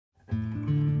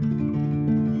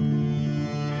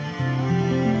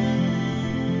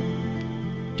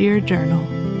Dear Journal,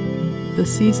 the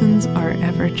seasons are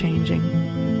ever-changing,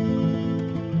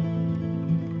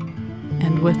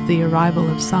 and with the arrival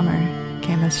of summer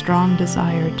came a strong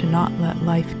desire to not let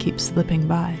life keep slipping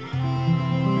by.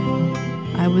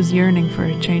 I was yearning for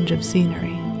a change of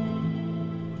scenery,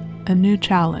 a new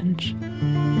challenge,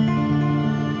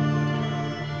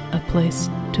 a place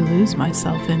to lose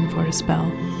myself in for a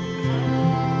spell.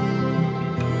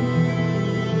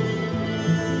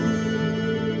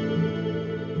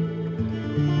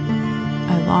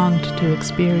 I longed to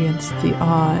experience the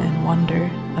awe and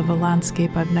wonder of a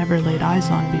landscape I've never laid eyes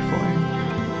on before.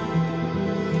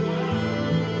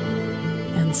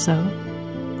 And so,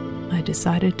 I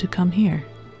decided to come here.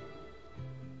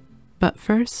 But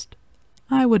first,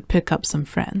 I would pick up some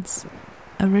friends,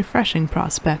 a refreshing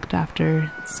prospect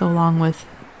after so long with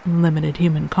limited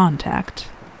human contact.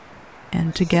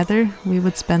 And together, we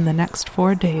would spend the next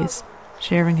 4 days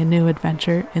sharing a new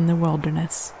adventure in the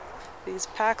wilderness. These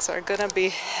packs are gonna be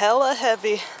hella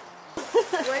heavy.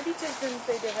 Why did you didn't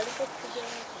play the helicopter?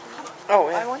 Oh,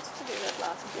 yeah. I wanted to do that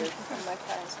last year when my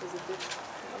parents visited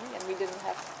me and we didn't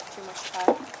have too much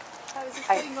time. How is it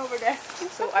sitting over there?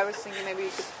 So I was thinking maybe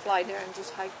you could fly there and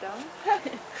just hike down.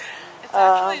 It's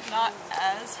actually not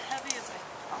as heavy as I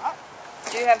thought.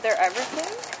 Do you have there everything?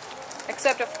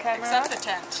 Except of camera? Except the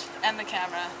tent, and the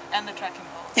camera, and the trekking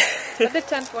pole. But the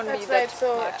tent won't be that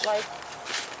so much. Like,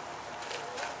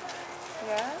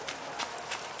 yeah?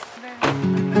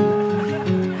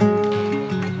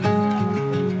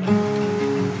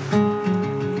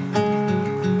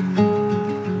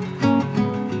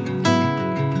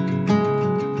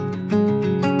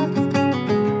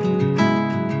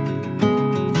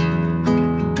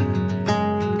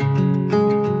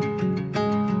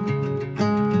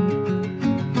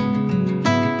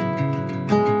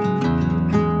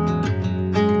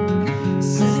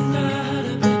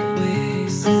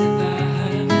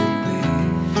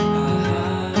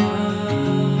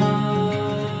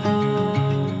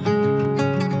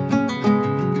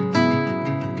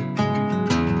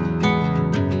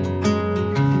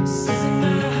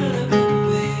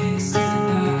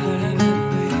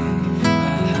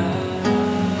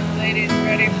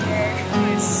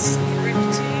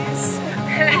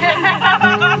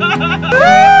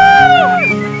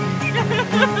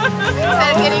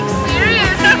 Getting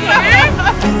serious here.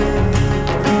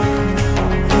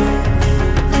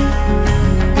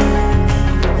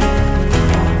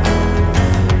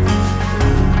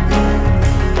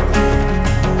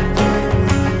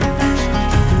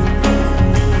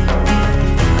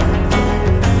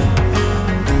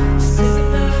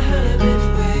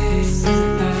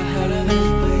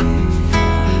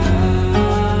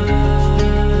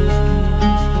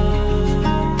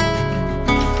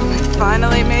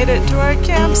 Finally made it to our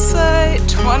campsite,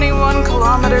 21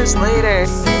 kilometers later.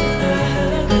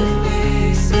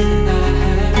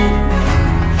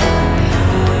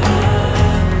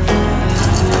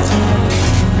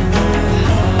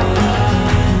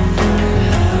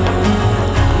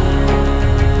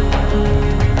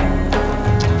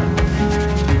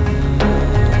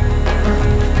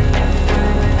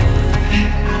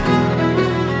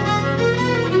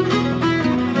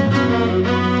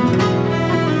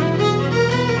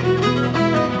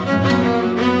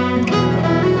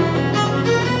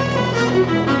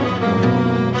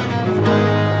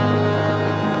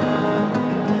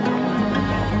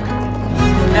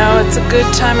 It's a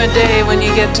good time of day when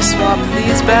you get to swap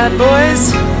these bad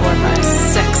boys for my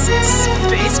sexy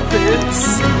space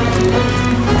boots.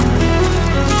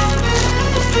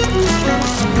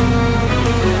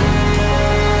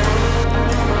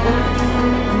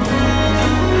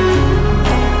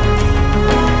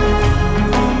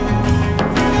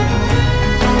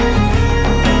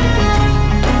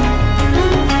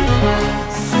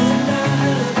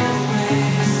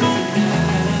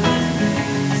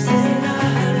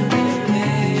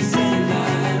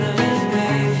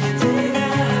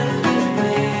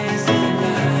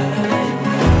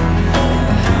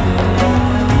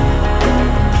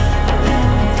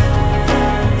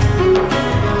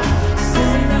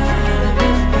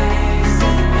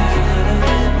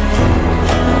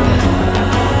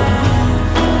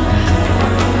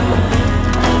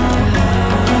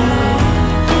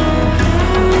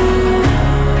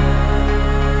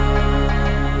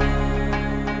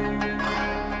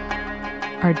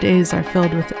 Our days are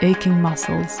filled with aching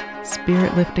muscles,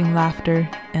 spirit-lifting laughter,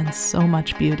 and so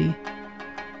much beauty.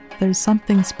 There's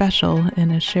something special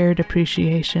in a shared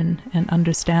appreciation and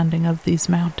understanding of these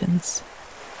mountains.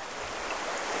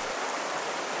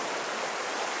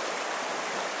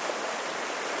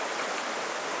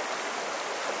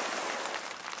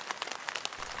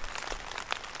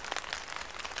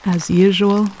 As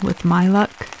usual, with my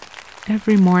luck,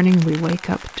 every morning we wake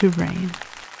up to rain.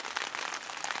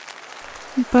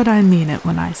 But I mean it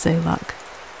when I say luck.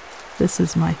 This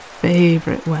is my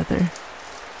favorite weather,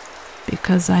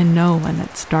 because I know when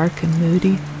it's dark and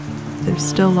moody, there's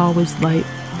still always light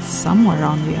somewhere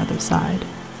on the other side.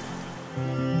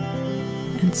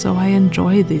 And so I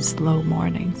enjoy these slow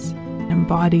mornings,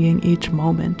 embodying each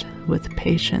moment with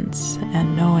patience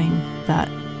and knowing that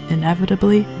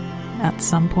inevitably, at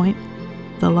some point,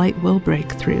 the light will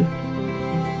break through.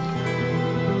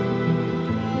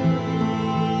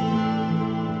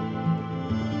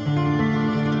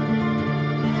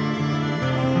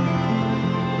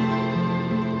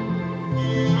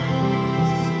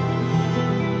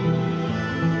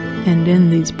 And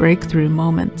in these breakthrough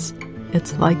moments,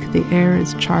 it's like the air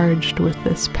is charged with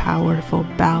this powerful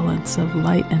balance of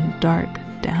light and dark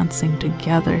dancing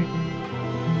together,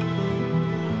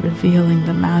 revealing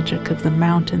the magic of the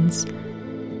mountains,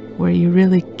 where you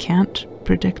really can't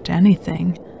predict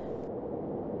anything.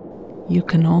 You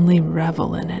can only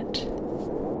revel in it.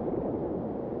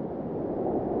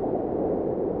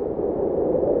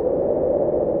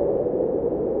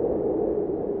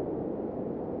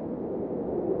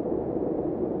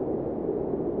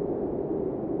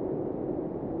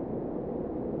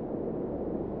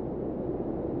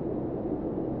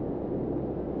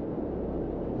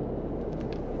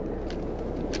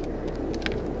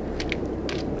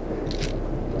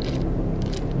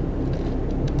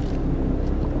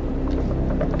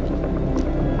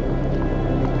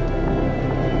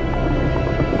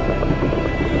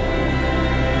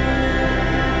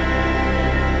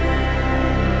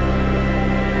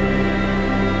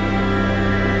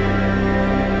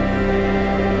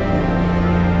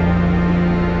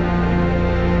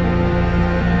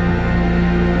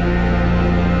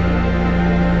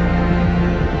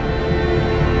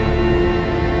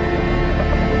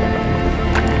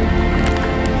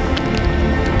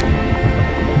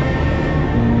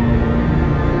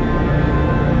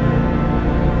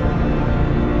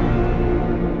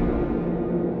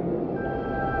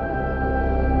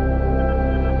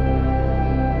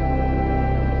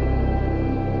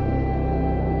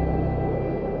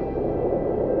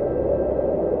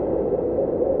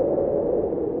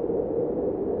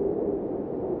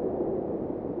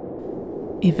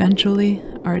 Eventually,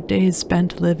 our days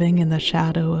spent living in the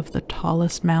shadow of the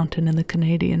tallest mountain in the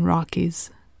Canadian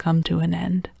Rockies come to an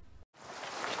end.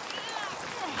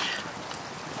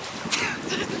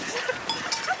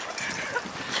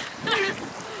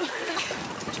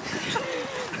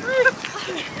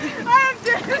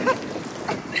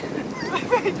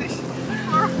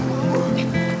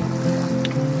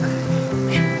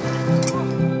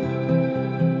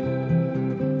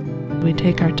 We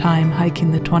take our time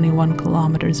hiking the 21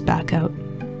 kilometers back out,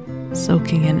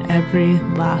 soaking in every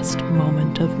last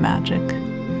moment of magic.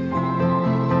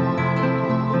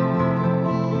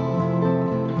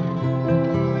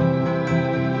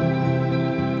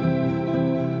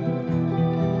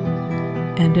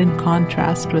 And in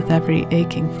contrast with every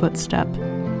aching footstep,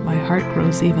 my heart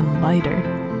grows even lighter.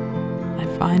 I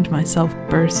find myself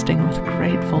bursting with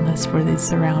gratefulness for these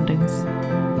surroundings.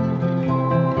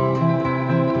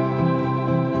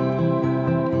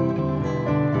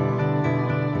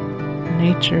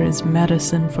 Nature is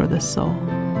medicine for the soul,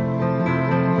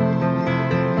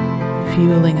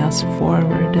 fueling us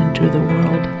forward into the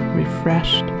world,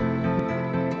 refreshed,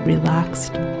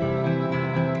 relaxed,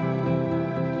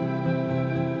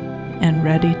 and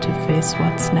ready to face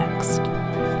what's next.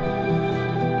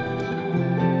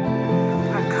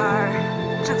 A car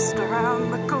just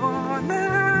around the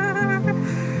corner.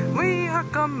 We are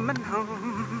coming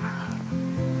home.